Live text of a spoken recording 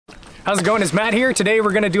How's it going? It's Matt here. Today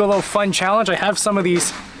we're gonna do a little fun challenge. I have some of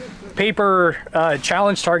these paper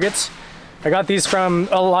challenge targets. I got these from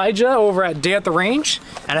Elijah over at Day at the Range,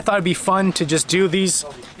 and I thought it'd be fun to just do these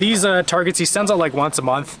targets. He sends out like once a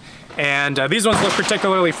month, and these ones look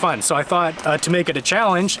particularly fun. So I thought to make it a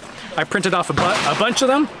challenge, I printed off a bunch of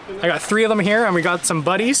them. I got 3 of them here, and we got some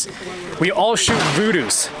buddies. We all shoot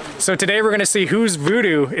Vudoos. So today we're gonna see whose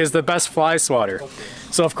Vudoo is the best fly swatter.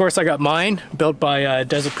 So of course I got mine, built by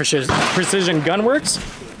Desert Precision Gunworks.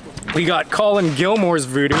 We got Colin Gilmore's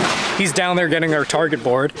Vudoo. He's down there getting our target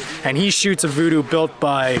board, and he shoots a Vudoo built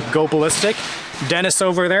by Ballistic. Dennis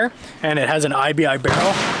over there, and it has an IBI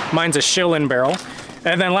barrel. Mine's a Shilen barrel.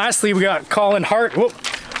 And then lastly we got Colin Hart.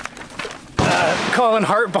 Colin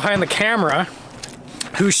Hart behind the camera,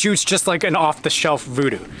 who shoots just like an off-the-shelf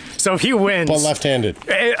Vudoo. So if he wins, but left-handed,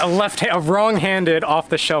 a wrong-handed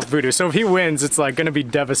off-the-shelf Vudoo. So if he wins, it's like gonna be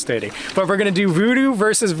devastating. But we're gonna do Vudoo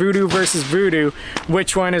versus Vudoo versus Vudoo.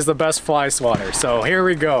 Which one is the best fly swatter? So here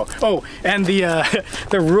we go. Oh, and the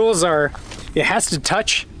rules are: it has to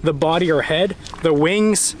touch the body or head. The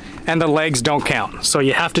wings and the legs don't count. So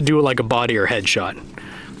you have to do like a body or head shot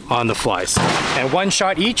on the flies. And 1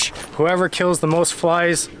 shot each. Whoever kills the most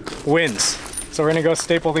flies wins. So we're gonna go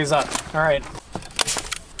staple these up. All right.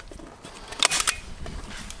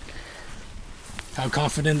 How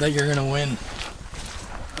confident that you're gonna win?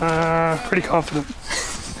 Pretty confident.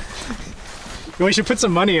 We should put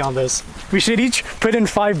some money on this. We should each put in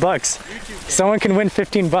 $5. Someone can win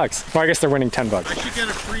 15 bucks. Well, I guess they're winning 10 bucks. I should get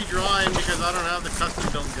a free drawing because I don't have the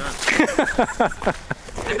custom built gun.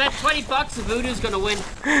 I bet 20 bucks the Vudoo's gonna win.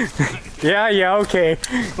 Yeah, okay.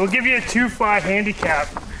 We'll give you a 2-fly handicap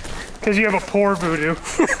because you have a poor Vudoo.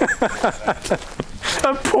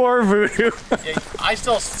 A poor Vudoo. Yeah, I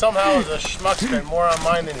still somehow as a schmuck spend more on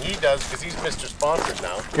mine than he does because he's Mr. Sponsored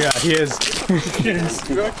now. Yeah, he is.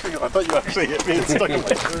 I thought you actually hit me and stuck in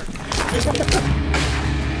my shirt.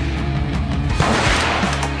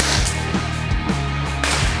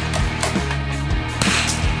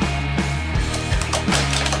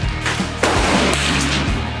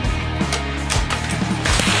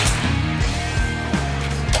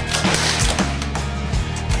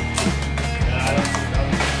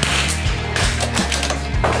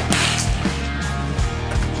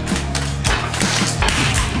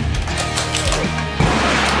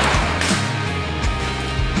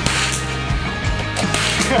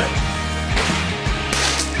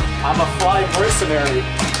 I'm a fly mercenary.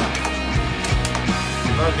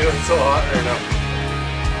 I'm not doing so hot right now.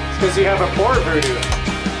 It's because you have a poor Vudoo.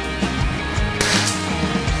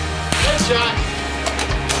 Good shot.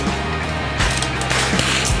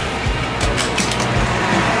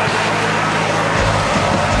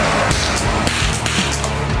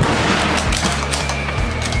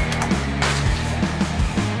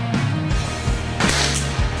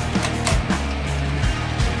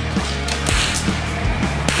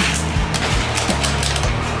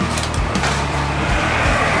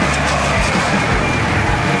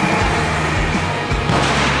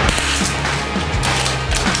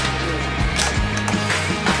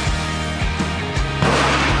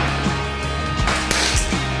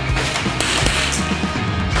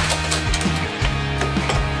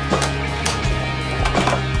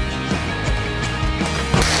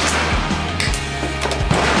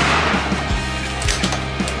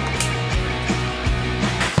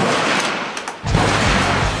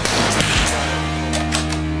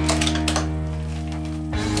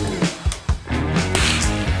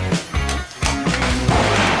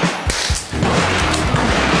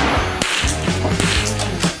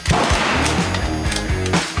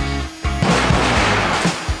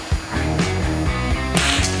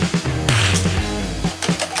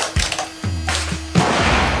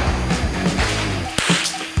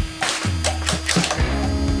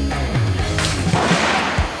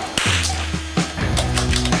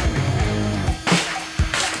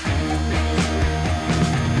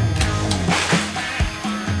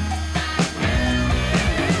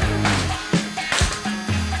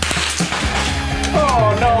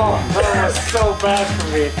 So bad for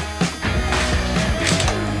me.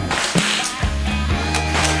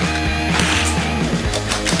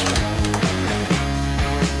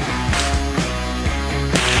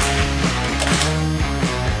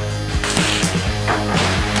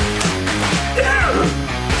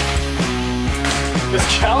 This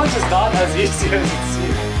challenge is not as easy as it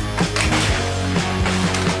seems.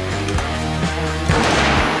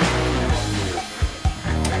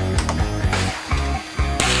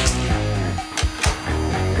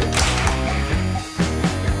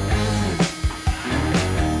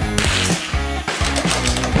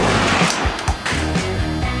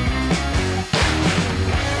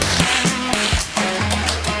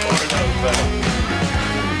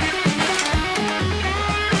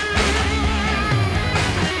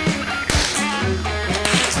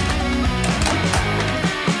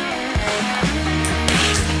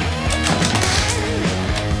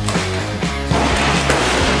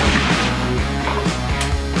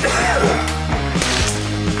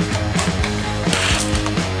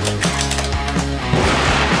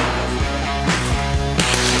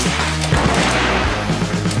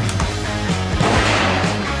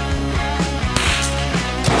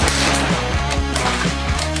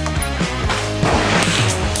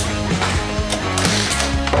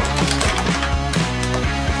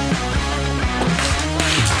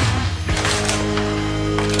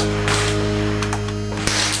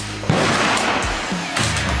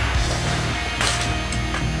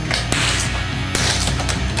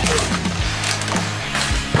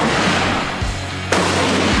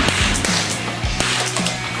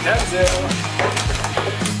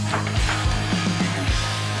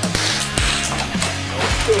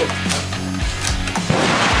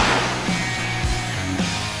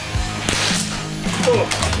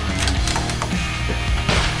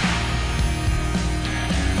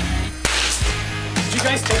 Did you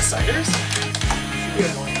guys take ciders?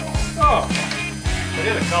 Oh. I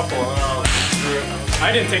did a couple and then I'll screw it.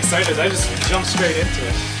 I didn't take ciders, I just jumped straight into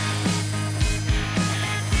it.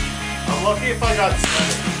 I'm lucky if I got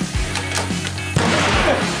cider.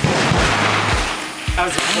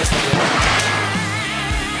 How's it? Let's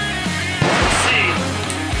see.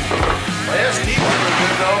 My SD was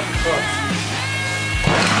good though.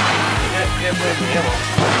 Can't blame the ammo.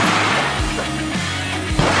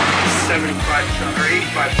 75 shot or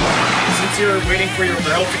 85 shot. Since you're waiting for your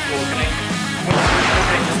barrel to cool, can I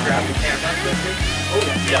just grab the camera quickly? Oh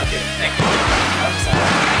yeah, okay, thank you. I'll just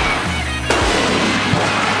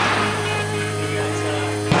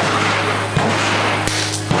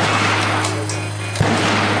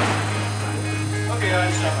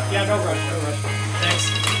yeah, no rush, no rush. Thanks.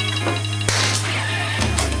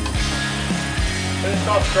 Finished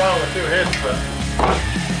off strong with 2 hits, but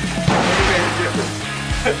it made a difference.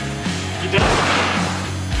 You done?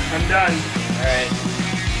 I'm done. Alright.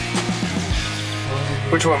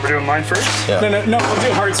 Which one? We're doing mine first? Yeah. No, we'll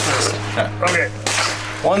do hearts first. Okay.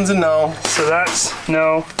 1's a no, So that's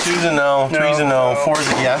no. 2's a no, 3's a no, No. 4's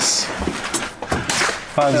a yes.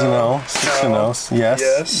 5's a no, 6's a no, yes,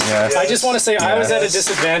 Yes. yes. I just want to say I was at a Yes.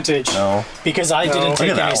 disadvantage No. because I didn't Look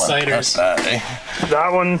take at any that one. ciders. That's bad, eh?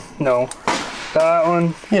 That one, no. That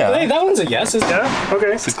one, Yeah. Hey, that one's a yes, isn't it? yeah.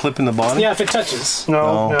 Okay. It's a clip in the bottom? Yeah, if it touches.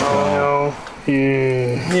 No, No. no, no.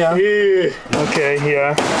 Yeah. Yeah. Yeah. Okay.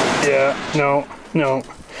 Yeah. Yeah. No. No.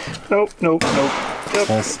 Nope. Nope. Nope. Yep.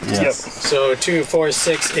 Yes, yes. So 2, 4,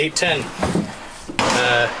 6, 8, 10.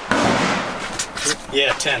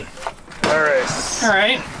 Yeah, 10. All right. All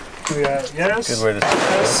right. We got yes. Good way to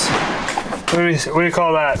Yes. What do you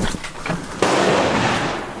call that?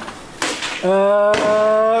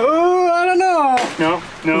 Ooh, I don't know. No.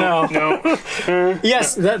 No. No. No.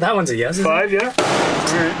 Yes, that one's a yes. Isn't it? 5. Yeah.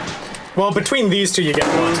 All right. Well, between these two, you get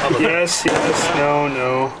one. Yes. Yes. No.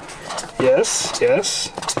 No. Yes. Yes.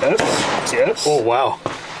 Yes. Yes. Oh wow.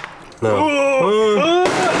 No.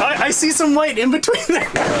 I see some light in between there.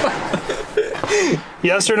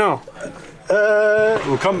 Yes or no?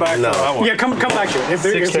 We'll come back to that one. Yeah, come back to it. If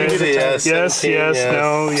there, if you need a yes. Yes. 17, Yes. yes.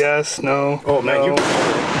 No. Yes. No. Oh man, no. you.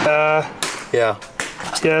 Yeah.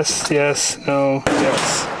 Yes. Yes. No.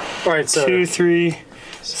 Yes. All right, so 2, 3,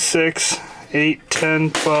 6, 8,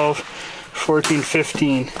 10, 12, 14,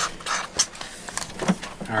 15.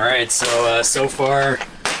 all right, so far,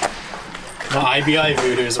 the IBI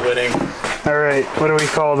Vudoo is winning. All right, what do we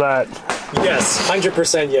call that? Yes,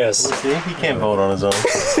 100% yes. See, he can't vote on his own.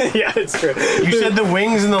 Yeah, it's true. You said the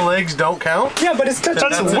wings and the legs don't count? Yeah, but it's touching.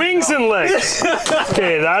 That's wings and legs.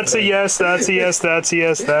 Okay, that's a yes, that's a yes, that's a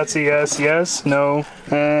yes, that's a yes, yes, no,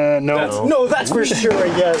 no. No, that's for sure a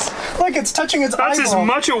yes. Like it's touching its That's as eyeball.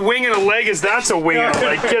 much a wing and a leg as that's a wing and a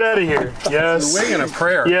leg. Get out of here. Yes. A wing and a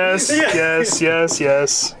prayer. Yes, yes, yes,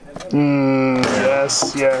 yes.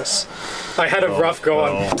 Yes, yes. I had a rough go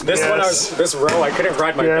on this Yes. one. This row, I couldn't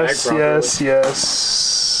ride my bag Yes, properly. yes,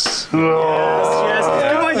 yes. Oh. Yes.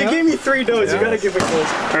 Come on, you gave me 3 no's. You gotta give it close.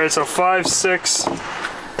 All right, so 5, 6,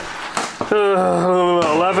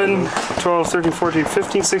 11, 12, 13, 14,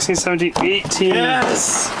 15, 16, 17, 18.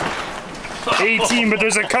 Yes. 18, but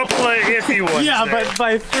there's a couple of iffy ones. Yeah, there. but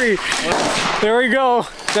by 3. There we go.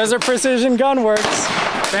 Desert Precision Gunworks.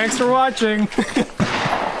 Thanks for watching.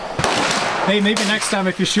 Hey, maybe next time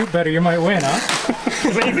if you shoot better, you might win, huh?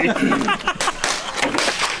 Maybe.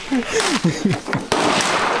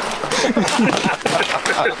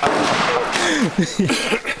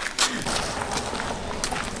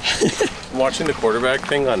 Watching the quarterback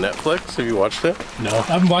thing on Netflix. Have you watched it? No.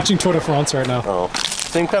 I'm watching Tour de France right now. Oh.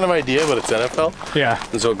 Same kind of idea, but it's NFL. Yeah.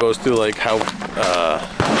 And so it goes through like how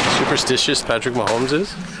superstitious Patrick Mahomes is.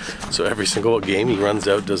 So every single game he runs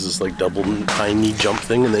out, does this like double high knee jump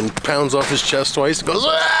thing, and then pounds off his chest twice and goes,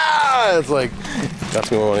 ah! It's like,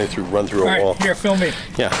 that's me when I run through a All wall. right, here, film me.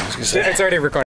 Yeah, I was gonna say. It's already recording.